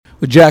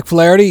With Jack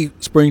Flaherty,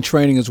 spring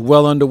training is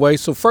well underway.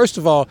 So first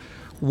of all,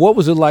 what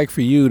was it like for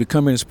you to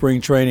come into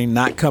spring training,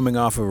 not coming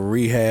off of a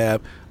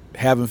rehab,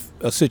 having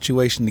a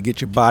situation to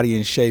get your body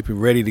in shape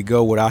and ready to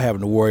go without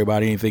having to worry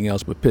about anything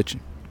else but pitching?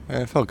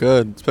 Yeah, it felt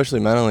good, especially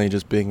mentally,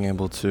 just being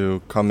able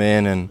to come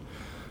in and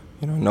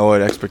know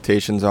what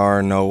expectations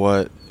are, know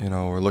what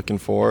we're looking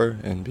for,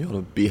 and be able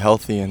to be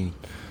healthy and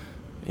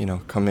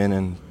come in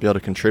and be able to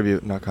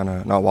contribute.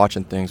 Not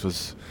watching things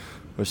was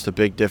a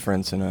big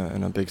difference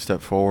and a big step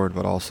forward,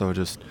 but also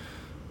just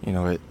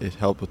it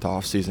helped with the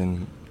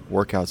off-season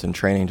workouts and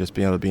training, just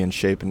being able to be in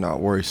shape and not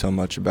worry so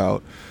much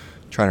about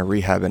trying to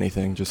rehab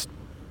anything, just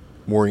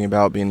worrying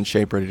about being in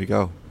shape, ready to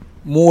go.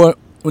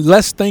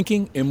 Less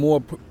thinking and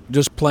more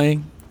just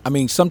playing. I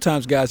mean,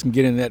 sometimes guys can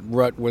get in that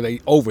rut where they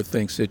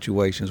overthink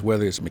situations,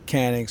 whether it's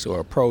mechanics or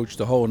approach,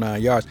 the whole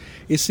 9 yards.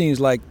 It seems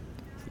like,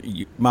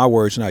 my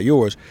words, not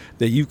yours,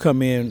 that you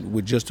come in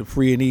with just a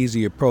free and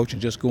easy approach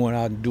and just going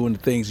out and doing the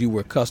things you were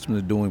accustomed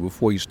to doing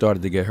before you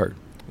started to get hurt.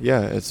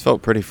 Yeah, it's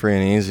felt pretty free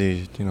and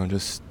easy,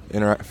 just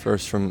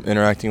first from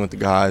interacting with the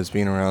guys,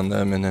 being around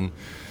them, and then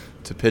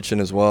to pitching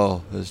as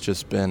well. Has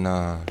just been,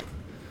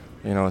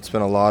 it's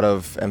been a lot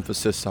of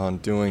emphasis on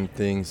doing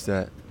things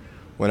that,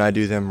 when I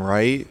do them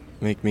right,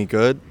 make me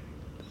good.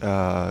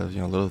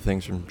 Little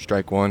things from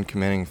strike one,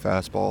 commanding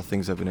fastball,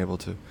 things I've been able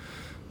to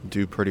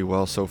do pretty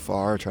well so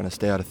far, trying to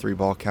stay out of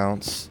 3-ball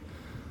counts,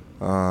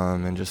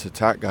 and just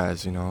attack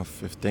guys.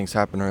 If things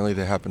happen early,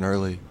 they happen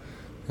early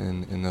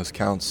in those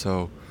counts.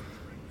 So,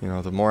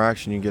 the more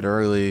action you get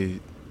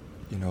early,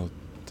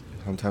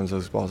 sometimes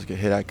those balls get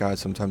hit at guys,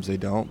 sometimes they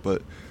don't,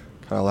 but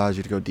kind of allows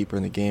you to go deeper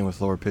in the game with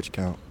lower pitch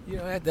count.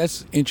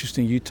 That's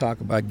interesting. You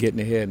talk about getting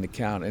ahead in the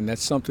count, and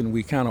that's something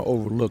we kind of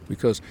overlook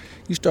because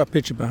you start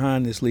pitching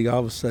behind this league, all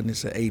of a sudden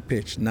it's an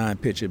 8-pitch,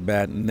 9-pitch at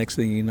bat, and the next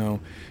thing you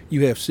know,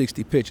 you have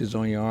 60 pitches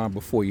on your arm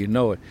before you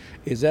know it.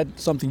 Is that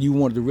something you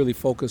wanted to really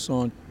focus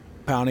on,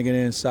 pounding it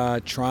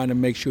inside, trying to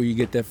make sure you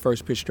get that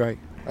first pitch strike?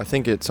 I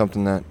think it's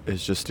something that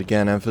is just,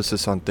 again,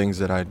 emphasis on things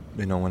that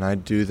when I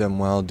do them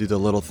well, do the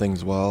little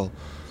things well,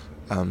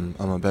 I'm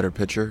a better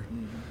pitcher.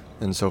 Mm-hmm.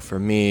 And so for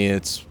me,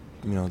 it's,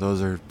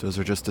 those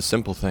are just the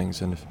simple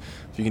things. And if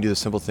you can do the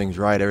simple things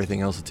right,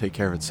 everything else will take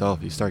care of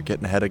itself. You start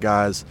getting ahead of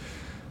guys,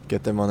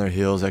 get them on their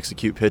heels,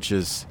 execute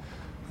pitches.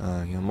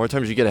 More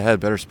times you get ahead,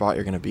 better spot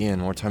you're going to be in.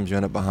 More times you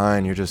end up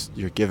behind,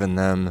 you're giving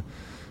them,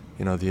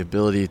 the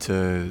ability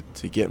to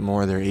get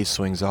more of their ace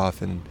swings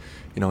off and,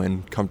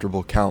 in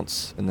comfortable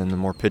counts. And then the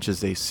more pitches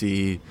they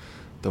see,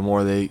 the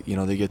more they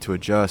get to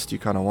adjust. You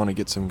kind of want to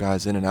get some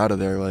guys in and out of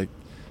there, like,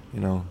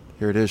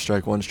 here it is,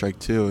 strike one, strike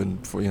two,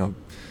 and for,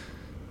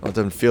 let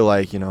them feel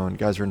like, and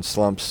guys are in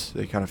slumps,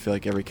 they kind of feel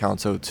like every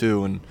count's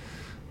 0-2, and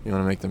you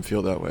want to make them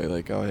feel that way,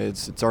 like, oh,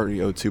 it's already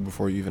 0-2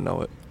 before you even know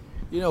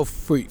it.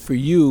 For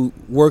you,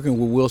 working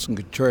with Wilson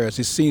Contreras,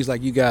 it seems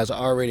like you guys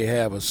already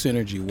have a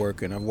synergy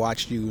working. I've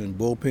watched you in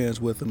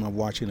bullpens with him. I'm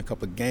watching a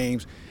couple of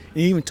games, and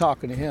even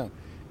talking to him.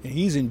 And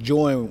he's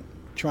enjoying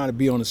trying to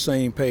be on the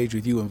same page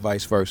with you and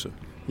vice versa.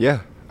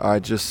 Yeah,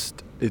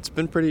 it's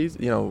been pretty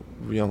easy.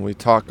 We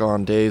talk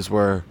on days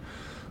where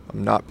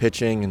I'm not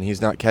pitching and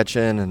he's not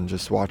catching and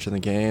just watching the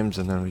games,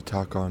 and then we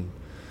talk on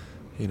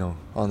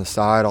the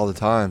side all the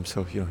time.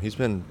 So, he's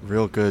been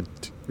real good,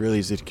 real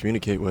easy to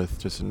communicate with,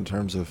 just in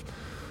terms of,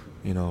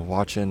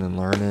 watching and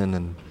learning.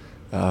 And,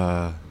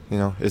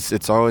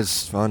 it's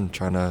always fun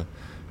trying to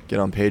get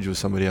on page with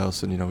somebody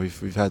else. And,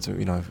 we've had some,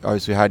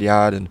 obviously had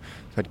Yad, and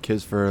we've had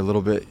kids for a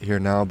little bit here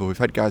now, but we've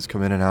had guys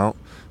come in and out.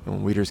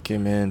 When Weeders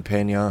came in,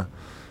 Pena,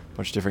 a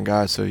bunch of different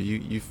guys. So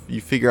you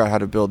figure out how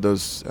to build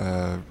those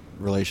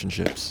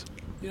relationships.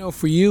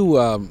 For you,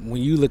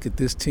 when you look at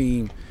this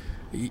team,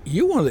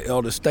 you're one of the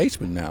elder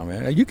statesmen now,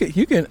 man.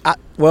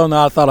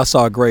 I thought I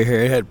saw gray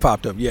hair. It hadn't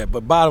popped up yet.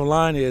 But bottom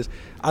line is,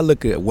 I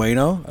look at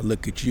Wayno, I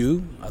look at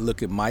you, I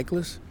look at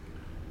Michaelis.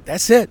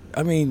 That's it.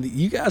 I mean,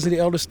 you guys are the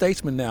elder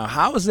statesmen now.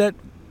 How has that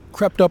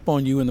crept up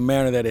on you in the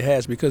manner that it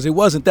has? Because it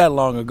wasn't that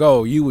long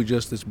ago. You were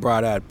just this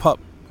bright-eyed pup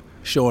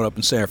showing up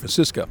in San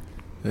Francisco.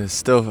 I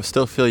still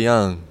feel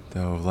young,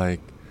 though.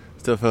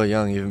 Still feel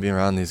young even being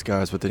around these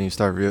guys, but then you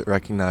start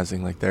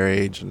recognizing their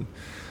age, and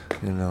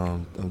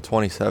I'm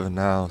 27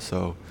 now,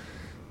 so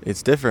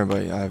it's different.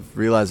 But I've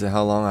realized that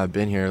how long I've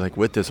been here,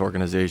 with this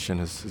organization,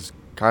 is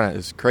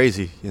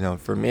crazy.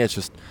 For me, it's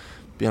just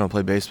being able to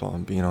play baseball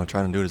and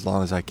trying to do it as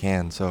long as I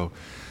can. So,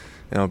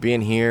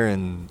 being here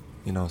and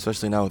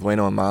especially now with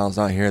Wayno and Miles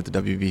not here at the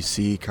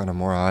WBC, kind of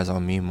more eyes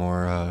on me,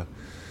 more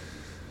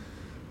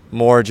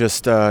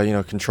just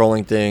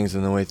controlling things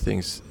and the way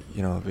things.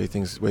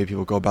 The way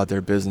people go about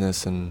their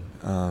business, and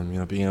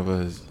being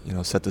able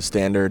to set the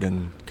standard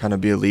and kind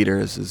of be a leader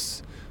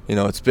is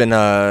it's been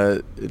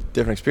a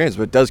different experience,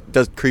 but it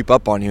does creep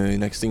up on you. And the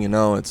next thing you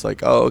know, it's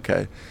like, oh,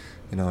 okay,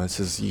 it's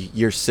just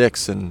year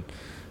 6, and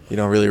you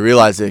don't really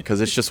realize it because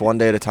it's just one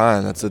day at a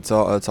time. That's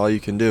all you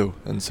can do,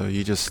 and so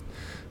you just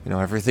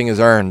everything is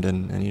earned,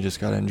 and you just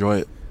got to enjoy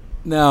it.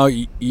 Now,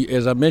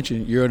 as I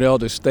mentioned, you're an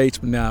elder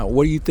statesman now.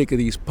 What do you think of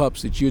these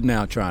pups that you're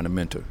now trying to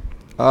mentor?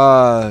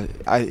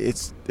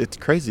 It's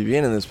crazy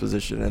being in this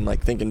position and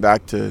like thinking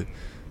back to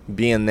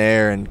being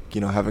there and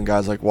having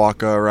guys like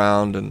Waka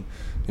around and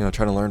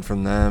trying to learn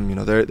from them.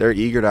 They're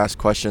eager to ask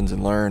questions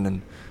and learn,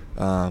 and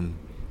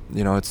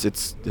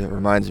it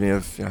reminds me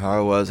of how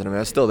I was, and I mean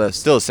that's still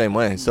the same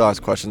way. I still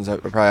ask questions. I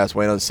probably ask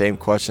Wayno the same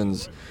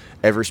questions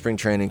every spring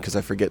training because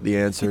I forget the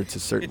answer to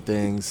certain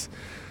things.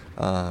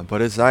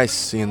 But it's nice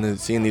seeing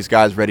these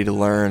guys ready to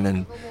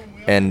learn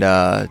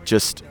and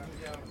just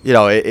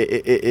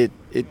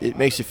it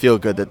makes you feel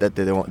good that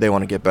they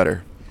want to get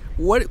better.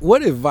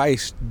 What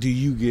advice do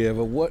you give,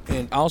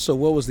 and also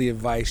what was the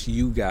advice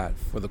you got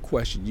for the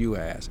question you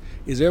asked?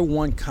 Is there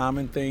one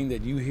common thing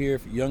that you hear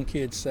young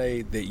kids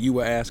say that you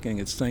were asking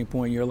at the same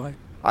point in your life?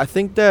 I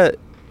think that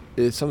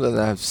it's something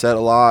that I've said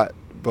a lot,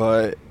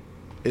 but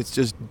it's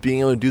just being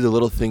able to do the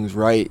little things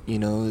right.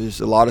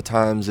 There's a lot of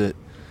times that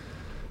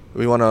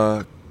we want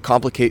to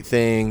complicate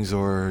things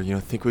or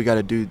think we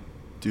got to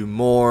do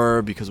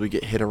more because we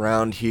get hit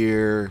around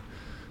here.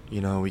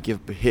 We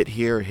give a hit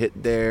here, a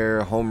hit there,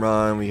 a home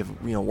run. We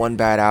have one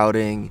bad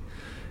outing,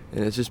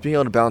 and it's just being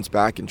able to bounce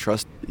back and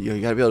trust. You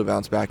got to be able to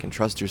bounce back and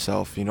trust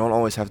yourself. You don't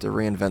always have to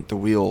reinvent the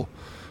wheel.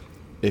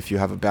 If you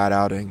have a bad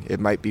outing, it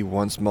might be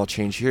one small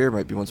change here, it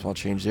might be one small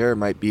change there. It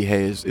might be,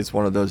 hey, it's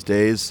one of those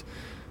days.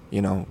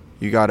 You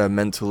got to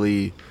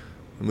mentally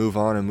move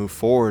on and move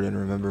forward and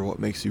remember what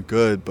makes you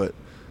good. But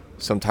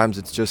sometimes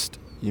it's just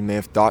you may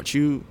have thought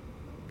you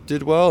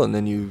did well, and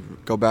then you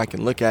go back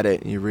and look at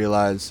it and you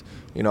realize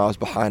I was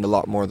behind a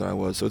lot more than I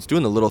was. So it's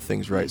doing the little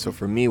things right. So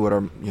for me,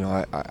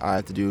 I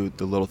have to do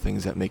the little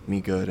things that make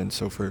me good. And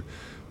so for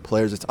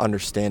players, it's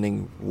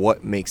understanding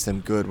what makes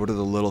them good. What are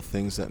the little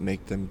things that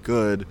make them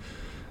good,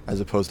 as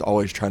opposed to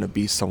always trying to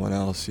be someone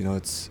else.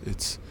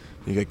 It's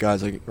you get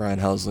guys like Ryan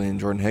Helsley and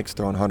Jordan Hicks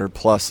throwing 100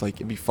 plus. Like,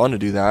 it'd be fun to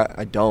do that.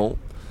 I don't.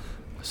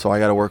 So I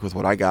got to work with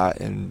what I got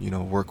and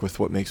work with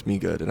what makes me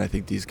good. And I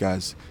think these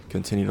guys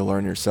continue to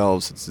learn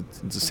yourselves. It's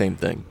the same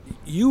thing.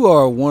 You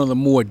are one of the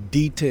more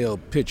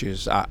detailed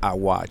pitchers I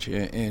watch,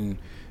 and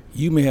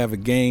you may have a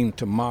game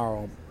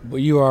tomorrow, but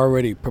you're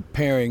already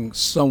preparing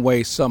some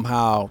way,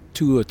 somehow,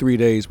 2 or 3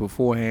 days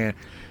beforehand,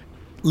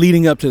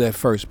 leading up to that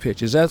first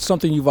pitch. Is that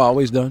something you've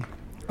always done?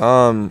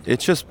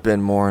 It's just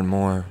been more and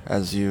more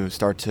as you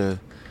start to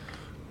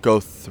go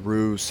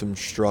through some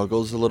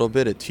struggles a little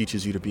bit. It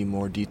teaches you to be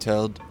more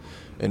detailed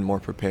and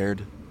more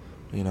prepared.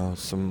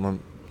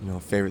 Some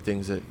favorite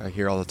things that I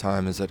hear all the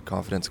time is that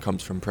confidence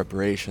comes from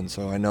preparation.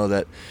 So I know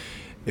that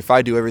if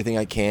I do everything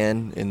I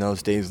can in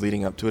those days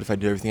leading up to it, if I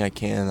do everything I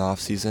can in the off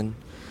season,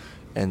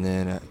 and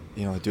then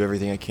do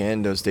everything I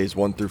can those days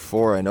 1 through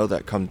 4, I know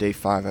that come day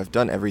 5, I've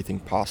done everything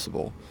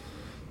possible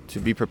to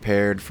be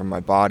prepared from my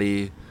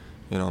body,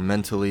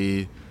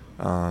 mentally,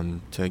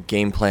 to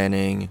game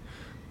planning,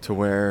 to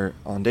where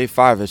on day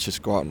 5 it's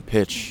just go out and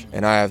pitch,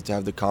 and I have to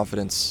have the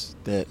confidence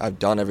that I've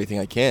done everything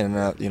I can,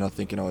 and not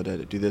thinking,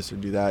 did I do this or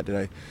do that?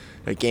 Did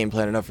I game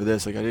plan enough for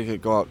this? Like, I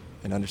did go out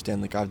and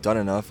understand, like, I've done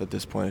enough. At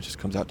this point, it just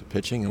comes out to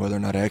pitching and whether or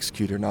not I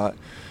execute or not.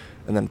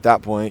 And then at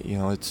that point,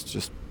 it's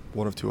just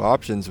one of 2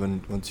 options.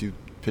 Once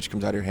pitch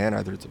comes out of your hand,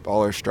 either it's a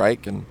ball or a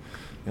strike, and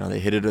they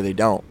hit it or they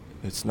don't.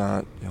 It's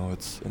not,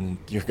 and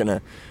you're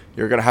gonna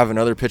have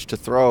another pitch to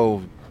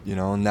throw.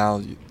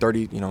 Now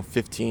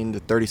 15 to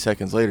 30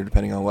 seconds later,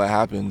 depending on what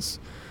happens,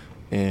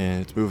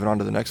 and it's moving on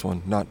to the next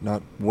one,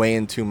 not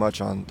weighing too much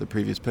on the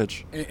previous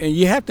pitch. And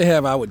you have to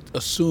have, I would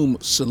assume,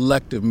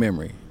 selective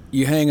memory.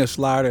 You hang a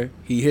slider,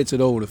 he hits it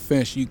over the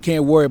fence. You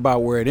can't worry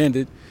about where it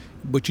ended,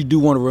 but you do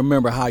want to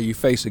remember how you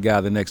face a guy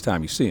the next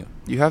time you see him.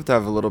 You have to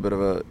have a little bit of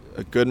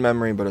a good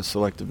memory, but a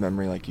selective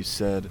memory, like you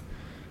said.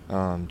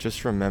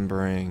 Just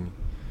remembering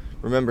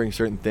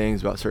certain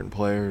things about certain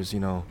players.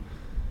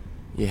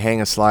 You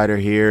hang a slider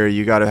here,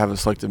 you got to have a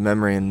selective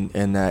memory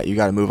in that you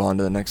got to move on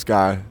to the next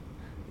guy.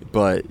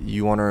 But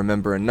you want to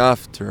remember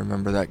enough to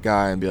remember that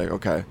guy and be like,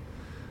 okay,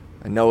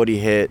 I know what he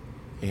hit,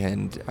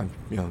 and I'm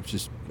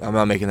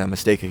not making that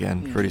mistake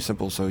again. Yeah. Pretty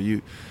simple. So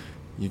you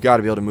got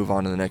to be able to move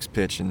on to the next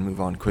pitch and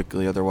move on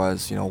quickly.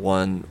 Otherwise,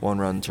 one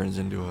run turns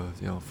into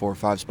a 4 or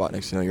 5 spot.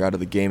 Next you're out of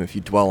the game if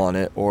you dwell on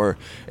it, or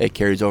it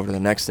carries over to the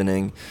next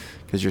inning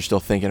because you're still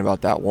thinking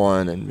about that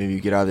one, and maybe you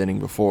get out of the inning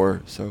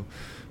before. So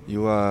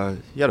you got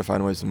to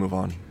find ways to move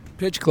on.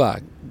 Pitch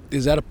clock,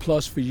 is that a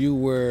plus for you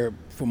where,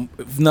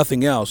 if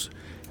nothing else,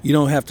 you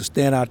don't have to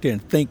stand out there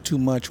and think too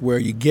much, where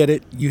you get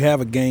it, you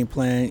have a game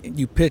plan,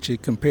 you pitch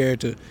it, compared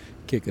to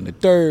kicking the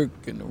dirt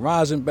and the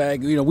rosin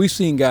bag? We've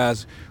seen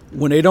guys,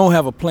 when they don't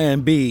have a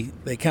plan B,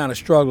 they kind of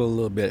struggle a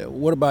little bit.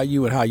 What about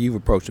you and how you've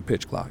approached the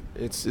pitch clock?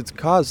 It's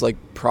caused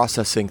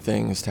processing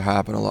things to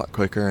happen a lot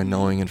quicker and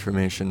knowing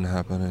information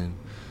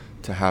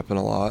to happen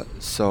a lot.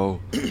 So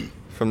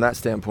from that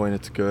standpoint,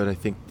 it's good. I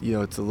think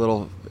it's a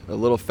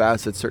little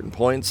fast at certain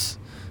points,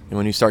 and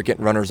when you start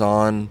getting runners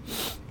on,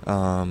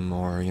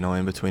 or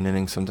in between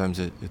innings, sometimes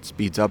it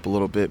speeds up a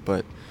little bit.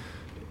 But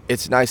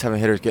it's nice having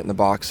hitters get in the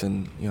box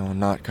and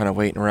not kind of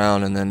waiting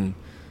around, and then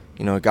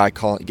a guy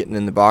getting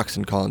in the box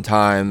and calling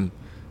time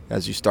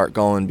as you start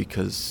going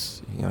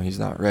because he's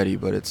not ready.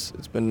 But it's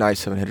been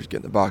nice having hitters get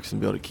in the box and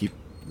be able to keep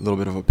little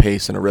bit of a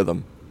pace and a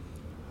rhythm.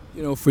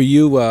 You know, for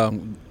you,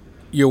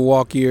 your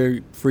walk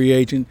here, free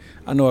agent,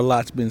 I know a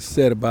lot's been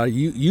said about it.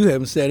 You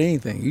haven't said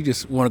anything. You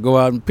just want to go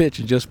out and pitch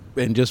and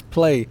just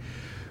play.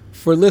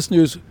 For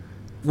listeners,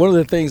 one of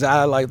the things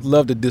I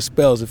love to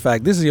dispel is the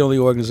fact this is the only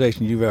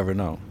organization you've ever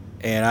known.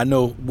 And I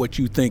know what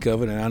you think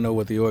of it, and I know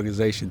what the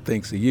organization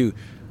thinks of you.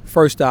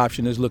 First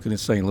option is looking at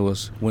St.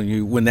 Louis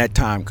when that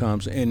time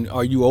comes. And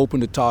are you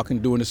open to talking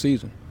during the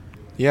season?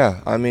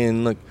 Yeah, I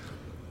mean, look,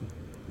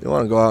 you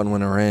want to go out and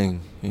win a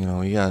ring. You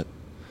know, you got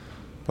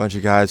a bunch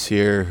of guys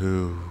here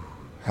who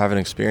haven't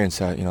experienced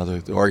that. You know,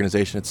 the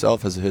organization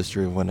itself has a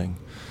history of winning,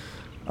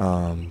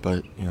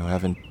 but you know,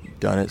 haven't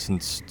done it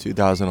since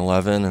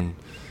 2011. And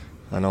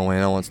I know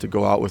Wayno wants to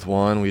go out with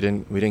one. We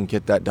didn't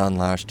get that done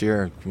last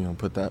year. You know,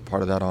 put that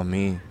part of that on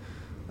me,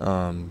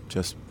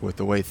 just with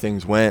the way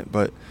things went.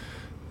 But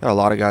you got a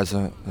lot of guys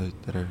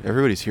that are.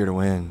 Everybody's here to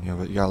win. You know,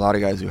 but you got a lot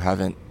of guys who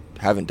haven't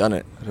done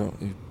it.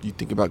 You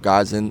think about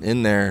guys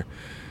in there.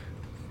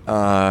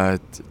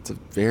 It's a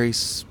very.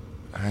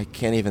 I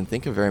can't even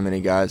think of very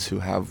many guys who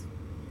have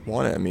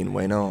won it. I mean,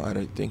 Wayno, I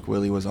don't think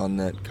Willie was on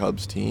that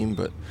Cubs team,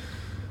 but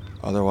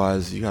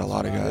otherwise, you got a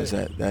lot of guys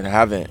that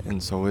haven't,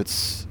 and so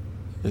it's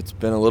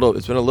been a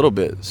little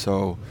bit.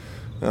 So,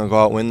 you know,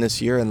 go out, win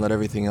this year, and let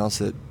everything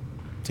else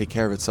take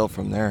care of itself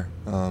from there.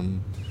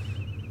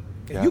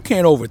 Yeah. You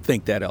can't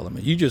overthink that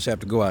element. You just have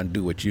to go out and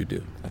do what you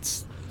do.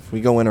 If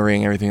we go win a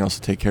ring, everything else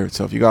will take care of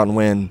itself. You go out and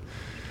win,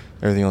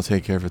 everything will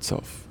take care of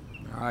itself.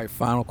 All right,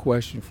 final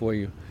question for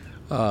you.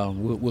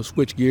 We'll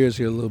switch gears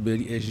here a little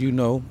bit. As you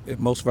know, if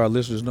most of our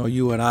listeners know,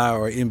 you and I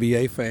are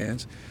NBA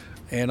fans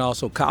and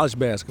also college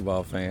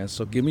basketball fans.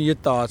 So give me your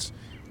thoughts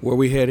where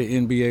we headed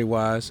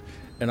NBA-wise,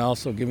 and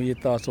also give me your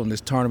thoughts on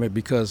this tournament,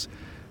 because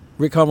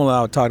Rick Hummel and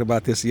I talked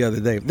about this the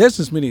other day. There's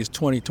as many as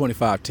 20,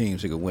 25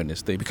 teams that could win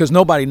this thing, because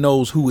nobody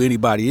knows who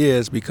anybody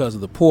is because of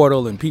the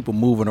portal and people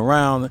moving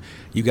around.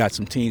 You got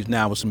some teams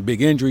now with some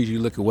big injuries. You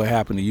look at what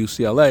happened to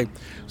UCLA.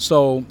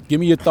 So give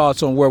me your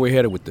thoughts on where we're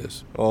headed with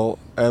this. Well,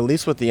 at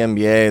least with the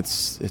NBA,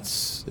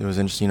 it was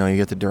interesting. You know, you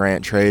get the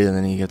Durant trade, and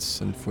then he gets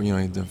the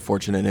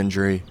unfortunate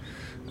injury.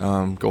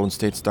 Golden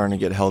State's starting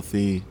to get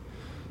healthy.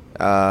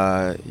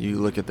 You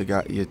look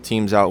at your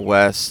teams out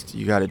west.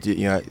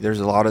 There's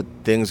a lot of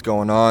things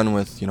going on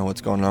with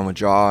what's going on with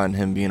Ja and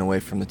him being away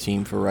from the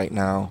team for right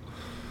now.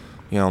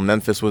 You know,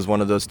 Memphis was one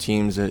of those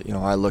teams that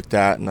I looked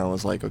at and I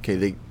was like,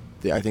 okay,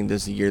 I think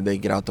this is the year they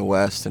get out the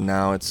West, and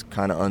now it's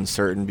kind of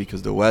uncertain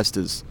because the West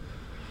is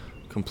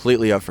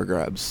completely up for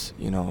grabs.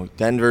 You know,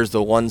 Denver's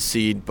the 1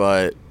 seed,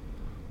 but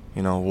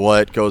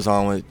what goes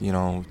on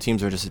with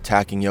teams are just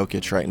attacking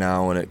Jokic right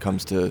now when it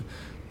comes to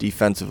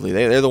defensively.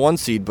 They're the 1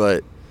 seed,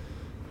 but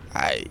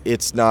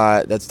that's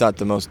not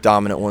the most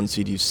dominant 1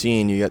 seed you've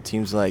seen. You got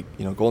teams like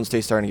Golden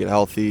State starting to get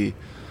healthy.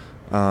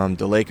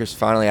 The Lakers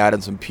finally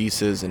added some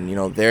pieces, and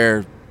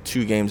they're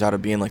 2 games out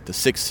of being like the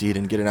 6th seed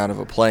and getting out of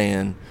a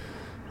play-in.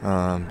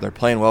 They're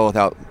playing well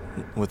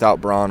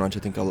without Braun, which I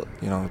think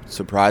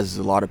surprises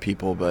a lot of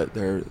people, but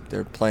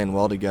they're playing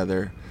well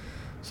together.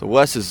 So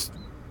West is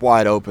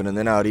wide open, and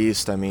then out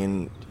east, I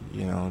mean,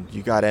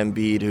 you got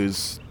Embiid,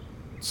 who's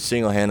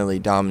single-handedly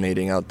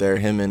dominating out there.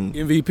 Him and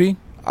MVP.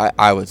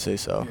 I would say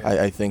so.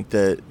 Yeah. I think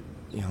that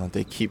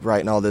they keep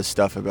writing all this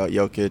stuff about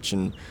Jokic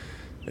and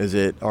is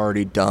it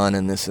already done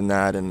and this and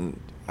that, and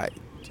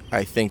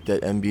I think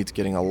that Embiid's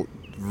getting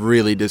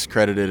really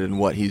discredited in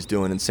what he's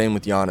doing, and same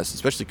with Giannis,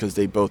 especially because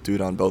they both do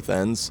it on both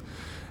ends.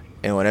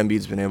 And what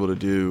Embiid's been able to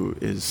do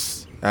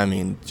is, I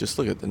mean, just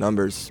look at the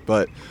numbers.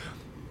 But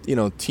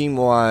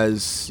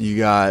team-wise, you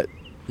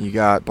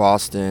got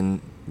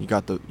Boston, you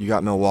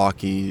got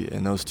Milwaukee,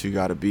 and those two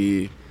got to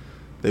be.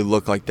 They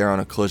look like they're on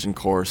a collision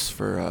course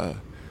for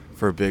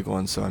a big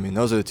one. So I mean,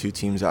 those are the 2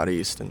 teams out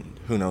east, and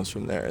who knows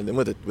from there. And then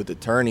with the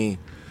tourney,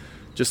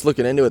 just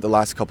looking into it the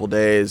last couple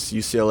days,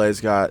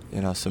 UCLA's got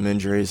some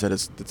injuries that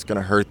it's going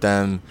to hurt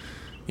them.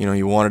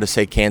 You wanted to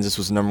say Kansas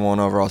was the number 1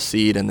 overall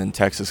seed, and then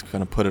Texas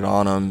going to put it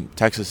on them.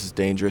 Texas is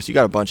dangerous. You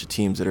got a bunch of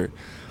teams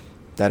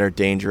that are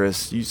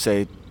dangerous. You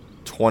say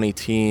 20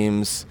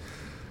 teams,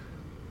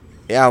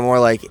 yeah, more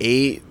like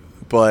 8,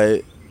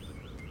 but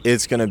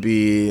it's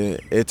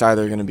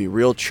either going to be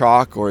real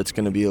chalk or it's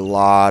going to be a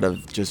lot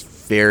of just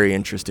very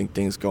interesting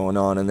things going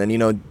on. And then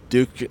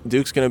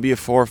Duke's going to be a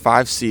 4 or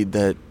 5 seed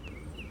that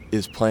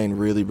is playing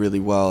really, really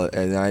well.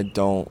 And I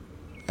don't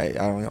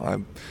know.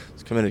 I'm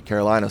committed to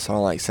Carolina, so I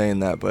don't like saying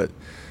that, but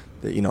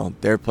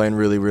they're playing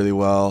really, really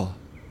well.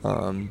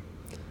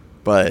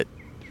 But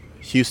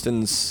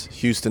Houston's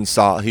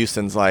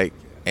like,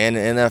 and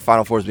that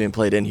Final Four is being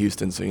played in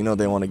Houston, so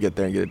they want to get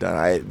there and get it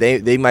done.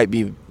 They might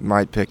be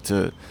my pick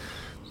to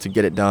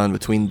get it done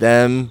between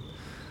them,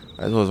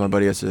 as well as my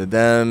buddy yesterday.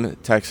 Them,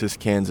 Texas,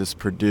 Kansas,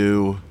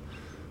 Purdue,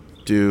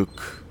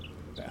 Duke.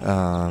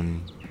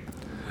 Bama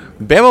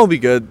will be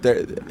good.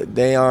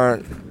 They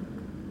aren't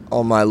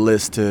on my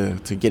list to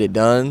get it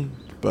done,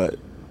 but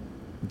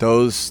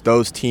those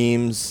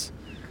teams,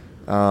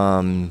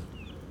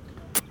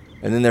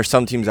 And then there's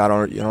some teams you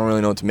don't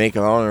really know what to make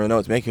of. I don't really know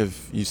what to make of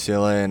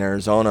UCLA and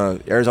Arizona.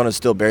 Arizona's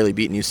still barely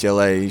beating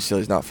UCLA.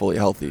 UCLA's not fully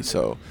healthy,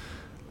 so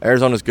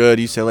Arizona's good.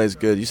 UCLA's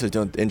good. UCLA's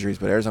dealing with injuries,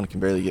 but Arizona can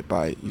barely get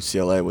by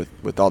UCLA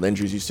with all the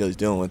injuries UCLA's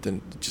dealing with,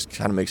 and it just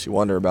kind of makes you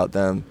wonder about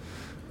them.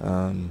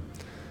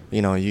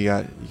 You got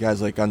you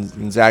guys like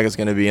Gonzaga's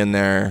going to be in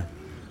there.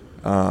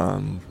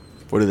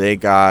 What do they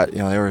got?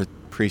 They were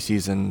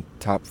preseason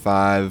top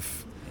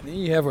 5. And then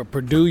you have a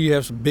Purdue. You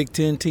have some Big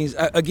Ten teams.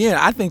 Again,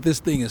 I think this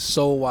thing is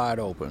so wide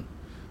open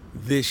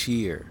this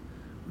year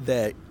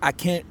that I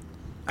can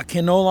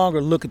no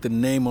longer look at the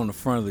name on the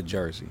front of the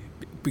jersey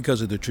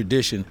because of the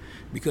tradition,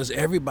 because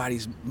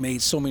everybody's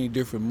made so many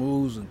different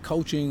moves and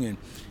coaching, and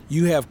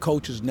you have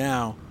coaches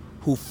now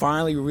who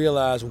finally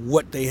realize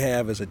what they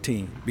have as a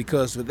team,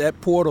 because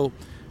that portal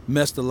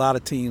messed a lot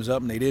of teams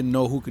up and they didn't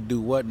know who could do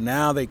what.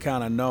 Now they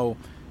kind of know.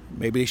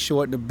 Maybe they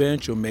shorten the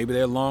bench, or maybe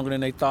they're longer than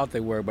they thought they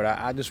were. But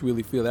I just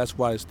really feel that's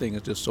why this thing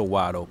is just so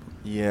wide open.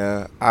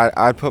 Yeah,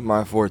 I put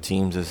my 4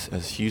 teams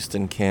as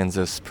Houston,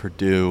 Kansas,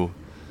 Purdue.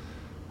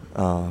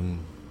 I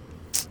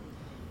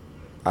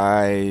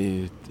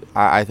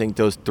think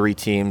those 3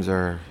 teams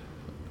are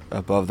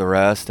above the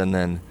rest, and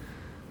then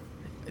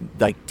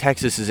like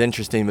Texas is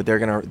interesting, but they're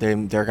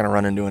gonna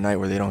run into a night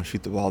where they don't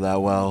shoot the ball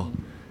that well,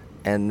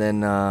 and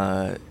then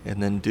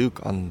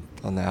Duke on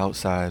the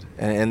outside,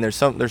 and there's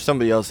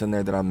somebody else in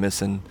there that I'm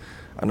missing.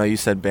 I know you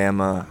said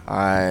Bama.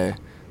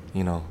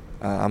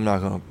 I'm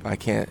not gonna. I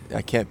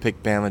can't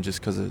pick Bama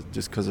just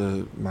because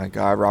of my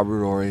guy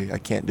Robert Horry. I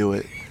can't do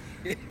it.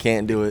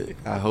 Can't do it.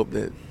 I hope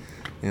that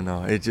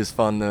it's just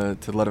fun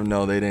to let them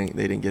know they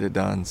didn't get it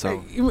done. So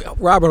hey,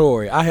 Robert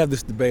Horry, I have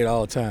this debate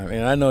all the time,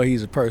 and I know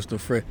he's a personal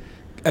friend.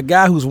 A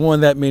guy who's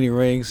won that many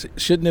rings,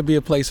 shouldn't there be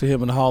a place for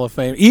him in the Hall of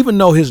Fame? Even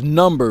though his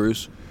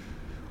numbers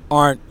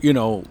aren't,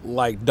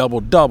 like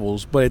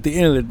double-doubles, but at the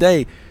end of the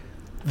day,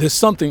 there's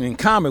something in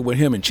common with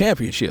him in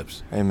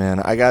championships. Hey,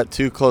 man, I got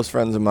 2 close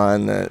friends of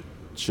mine that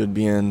should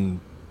be in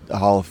the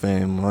Hall of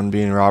Fame. One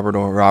being Robert,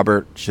 or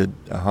Robert should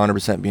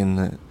 100% be in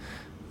the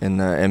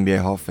NBA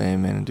Hall of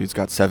Fame, and dude's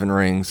got 7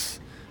 rings,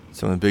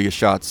 some of the biggest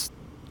shots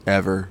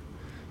ever.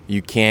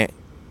 You can't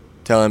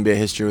tell NBA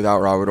history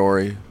without Robert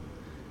Horry.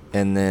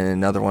 And then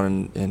another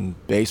one in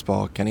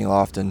baseball, Kenny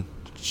Lofton,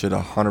 should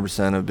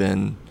 100% have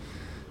been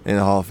in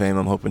the Hall of Fame.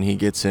 I'm hoping he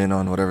gets in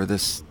on whatever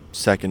this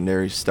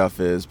secondary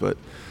stuff is. But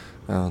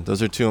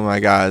those are 2 of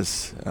my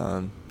guys.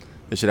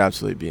 They should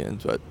absolutely be in.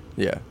 But,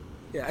 yeah.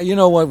 Yeah, you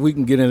know what? We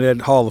can get into that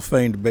Hall of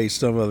Fame debate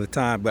some other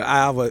time. But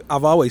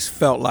I've always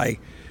felt like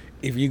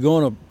if you're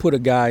going to put a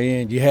guy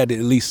in, you had to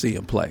at least see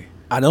him play.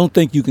 I don't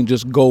think you can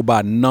just go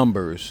by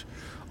numbers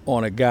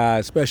on a guy,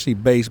 especially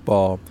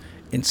baseball,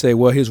 and say,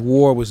 well, his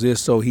WAR was this,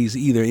 so he's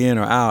either in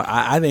or out.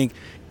 I think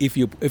if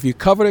you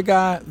cover the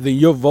guy, then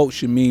your vote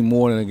should mean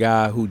more than a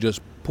guy who just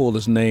pulled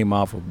his name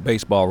off of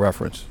Baseball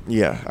Reference.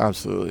 Yeah,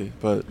 absolutely.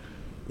 But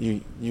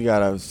you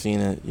gotta have seen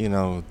it.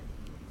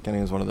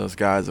 Kenny was one of those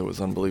guys that was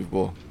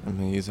unbelievable. I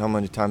mean, how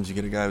many times you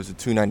get a guy who was a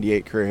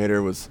 298 career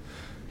hitter, was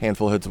a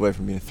handful of hits away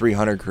from being a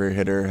 300 career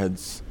hitter. I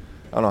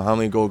don't know how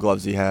many Gold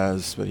Gloves he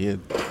has, but he had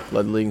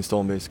led the league in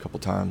stolen base a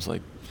couple times.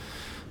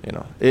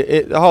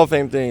 The Hall of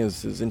Fame thing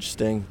is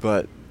interesting,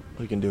 but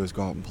all you can do is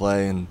go out and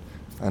play. And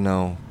I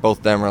know both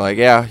of them are like,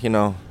 yeah,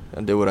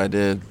 I did what I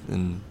did.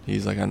 And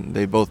he's like,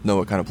 they both know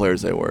what kind of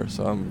players they were.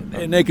 So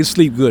and they can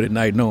sleep good at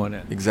night knowing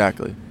that.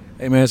 Exactly.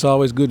 Hey, man, it's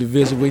always good to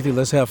visit with you.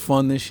 Let's have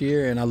fun this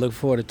year, and I look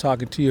forward to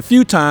talking to you a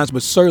few times,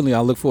 but certainly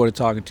I look forward to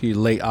talking to you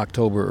late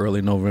October,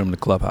 early November in the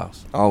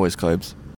clubhouse. Always, Claibs.